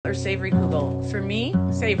or savory kugel? For me,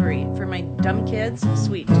 savory. For my dumb kids,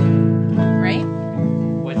 sweet. Right?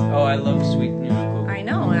 Oh, I love sweet noodle kugel. I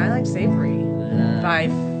know, and I like savory. By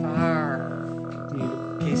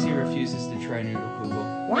far. Casey refuses to try noodle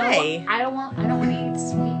kugel. Why? No, I don't want to eat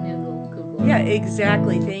sweet noodle kugel. Yeah,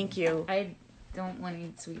 exactly. Thank you. I don't want to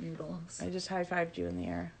eat sweet noodles. I just high-fived you in the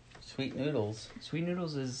air. Sweet noodles. Sweet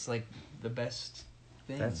noodles is like the best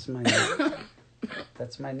thing. That's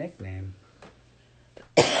my nickname.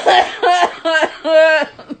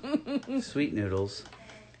 Sweet noodles.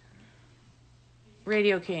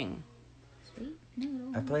 Radio King. Sweet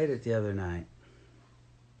noodles. I played it the other night,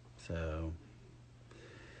 so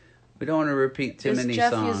we don't want to repeat too many Is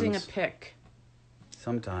Jeff songs. using a pick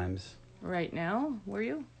Sometimes right now? Were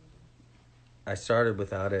you? I started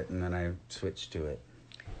without it and then I switched to it.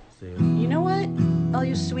 So, You know what? All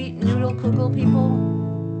you sweet noodle kugel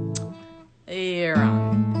people, you're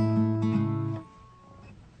on.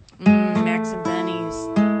 Max and Benny's.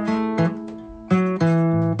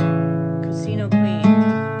 Casino Queen.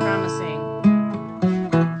 Promising.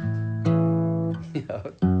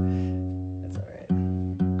 that's all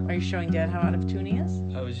right. Are you showing Dad how out of tune he is?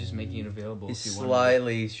 I was just making it available. He's if you wanted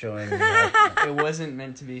slyly showing me. it. It wasn't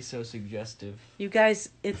meant to be so suggestive. You guys,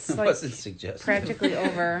 it's It like wasn't suggestive. practically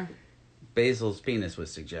over. Basil's penis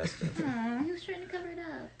was suggestive. Aw, he was trying to cover it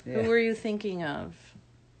up. Yeah. Who were you thinking of?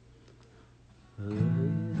 Who were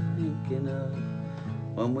you thinking of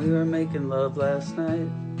when we were making love last night?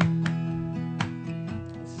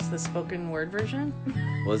 Is this the spoken word version?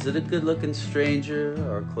 Was it a good-looking stranger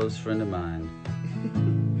or a close friend of mine?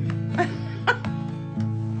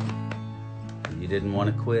 You didn't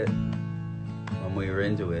want to quit when we were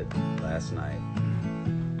into it last night.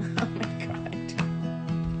 Oh my God.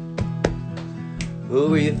 Who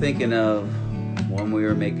were you thinking of when we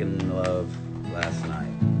were making love last night?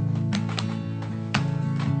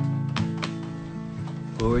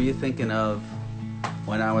 Who were you thinking of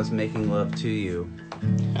when I was making love to you?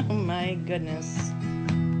 Oh my goodness.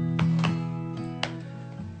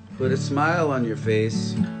 Put a smile on your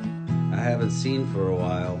face I haven't seen for a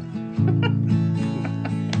while.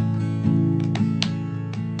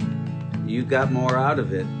 You got more out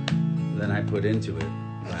of it than I put into it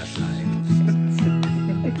last night.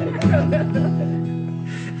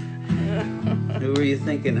 Who were you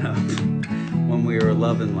thinking of when we were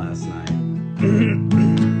loving last night?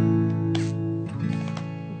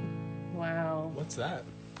 Wow. What's that?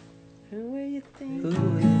 Who were you Who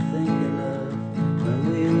thinking? were you thinking of when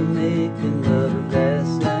we were making love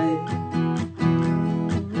last night?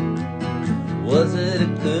 Was it a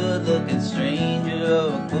good-looking stranger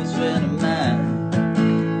or a close friend of mine?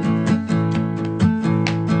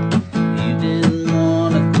 You didn't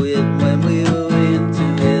want to quit when we were into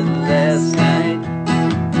it last night.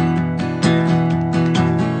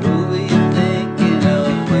 Who were you thinking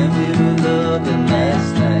of when we were loving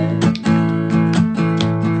last night?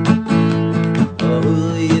 Or who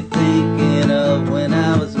were you thinking of when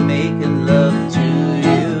I was making love to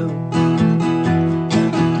you?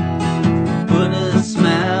 Put a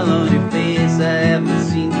smile on your face I haven't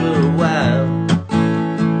seen for a while.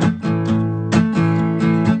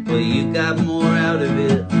 Well, you got more out of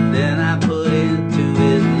it than I put into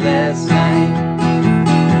it last night.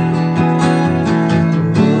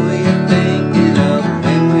 Who were you thinking of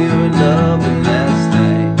when we were loving last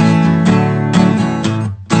night?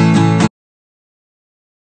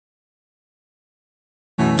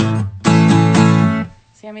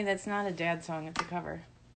 Sammy, that's not a dad song, it's a cover.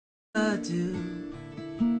 I do.